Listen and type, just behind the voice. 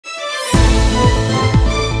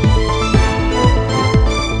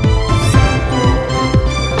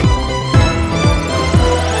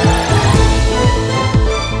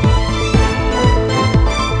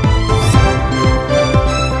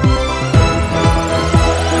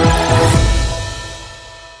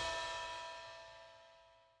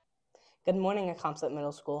Good morning, Akamsat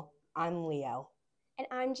Middle School. I'm Leo. And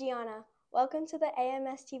I'm Gianna. Welcome to the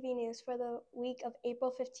AMS TV news for the week of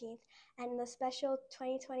April 15th and the special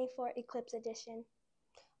 2024 Eclipse edition.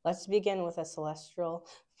 Let's begin with a celestial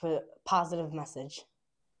positive message.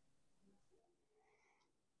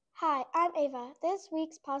 Hi, I'm Ava. This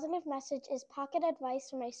week's positive message is pocket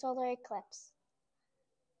advice from a solar eclipse.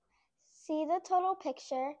 See the total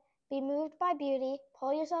picture, be moved by beauty,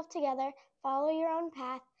 pull yourself together, follow your own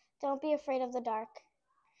path, don't be afraid of the dark.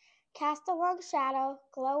 Cast a long shadow,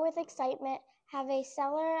 glow with excitement, have a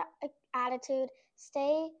stellar attitude,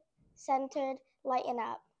 stay centered, lighten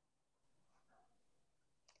up.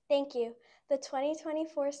 Thank you. The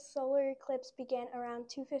 2024 solar eclipse began around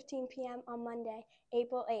 2:15 p.m. on Monday,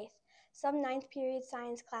 April 8th. Some 9th period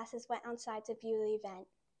science classes went outside to view the event.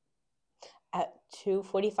 At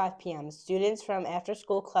 2:45 p.m., students from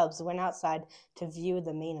after-school clubs went outside to view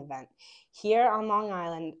the main event. Here on Long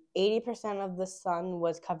Island, 80% of the sun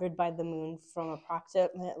was covered by the moon from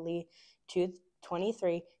approximately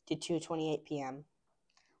 2:23 to 2:28 p.m.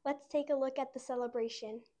 Let's take a look at the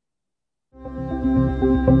celebration.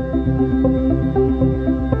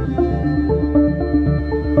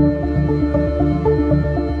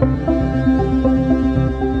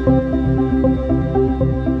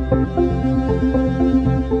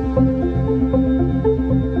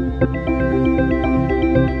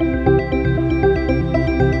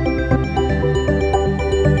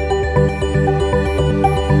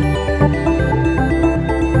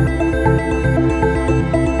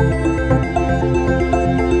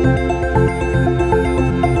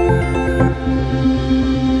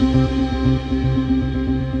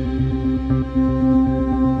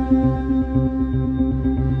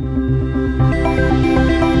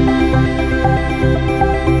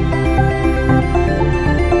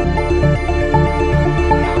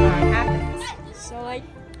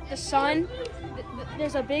 The sun,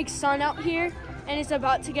 there's a big sun out here and it's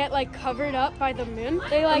about to get covered up by the moon.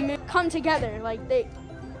 They come together, they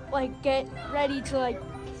get ready to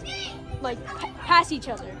pass each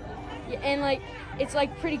other. And it's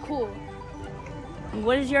pretty cool.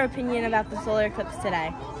 What is your opinion about the solar eclipse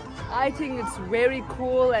today? I think it's very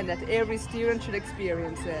cool and that every student should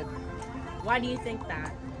experience it. Why do you think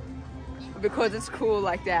that? Because it's cool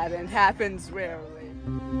like that and it happens rarely.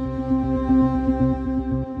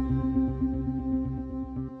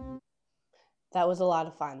 That was a lot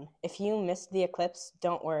of fun. If you missed the eclipse,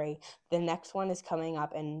 don't worry. The next one is coming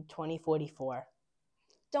up in 2044.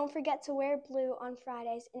 Don't forget to wear blue on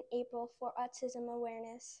Fridays in April for autism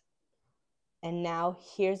awareness. And now,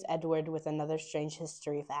 here's Edward with another strange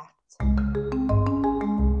history fact.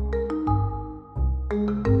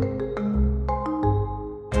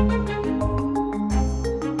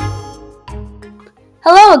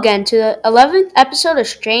 Hello again to the 11th episode of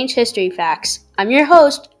Strange History Facts. I'm your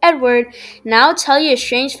host, Edward, and I'll tell you a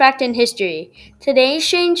strange fact in history. Today's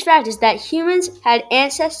strange fact is that humans had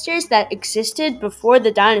ancestors that existed before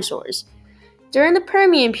the dinosaurs. During the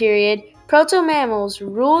Permian period, proto-mammals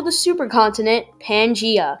ruled the supercontinent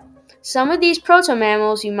Pangaea. Some of these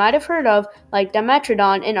proto-mammals you might have heard of, like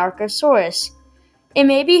Dimetrodon and Archosaurus. It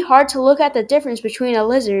may be hard to look at the difference between a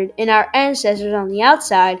lizard and our ancestors on the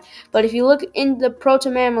outside, but if you look in the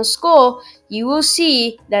proto-mammal's skull, you will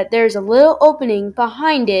see that there's a little opening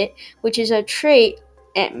behind it, which is a trait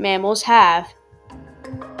mammals have.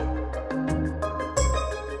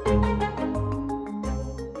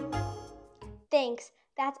 Thanks.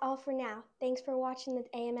 That's all for now. Thanks for watching the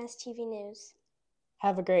AMS TV news.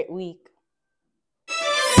 Have a great week.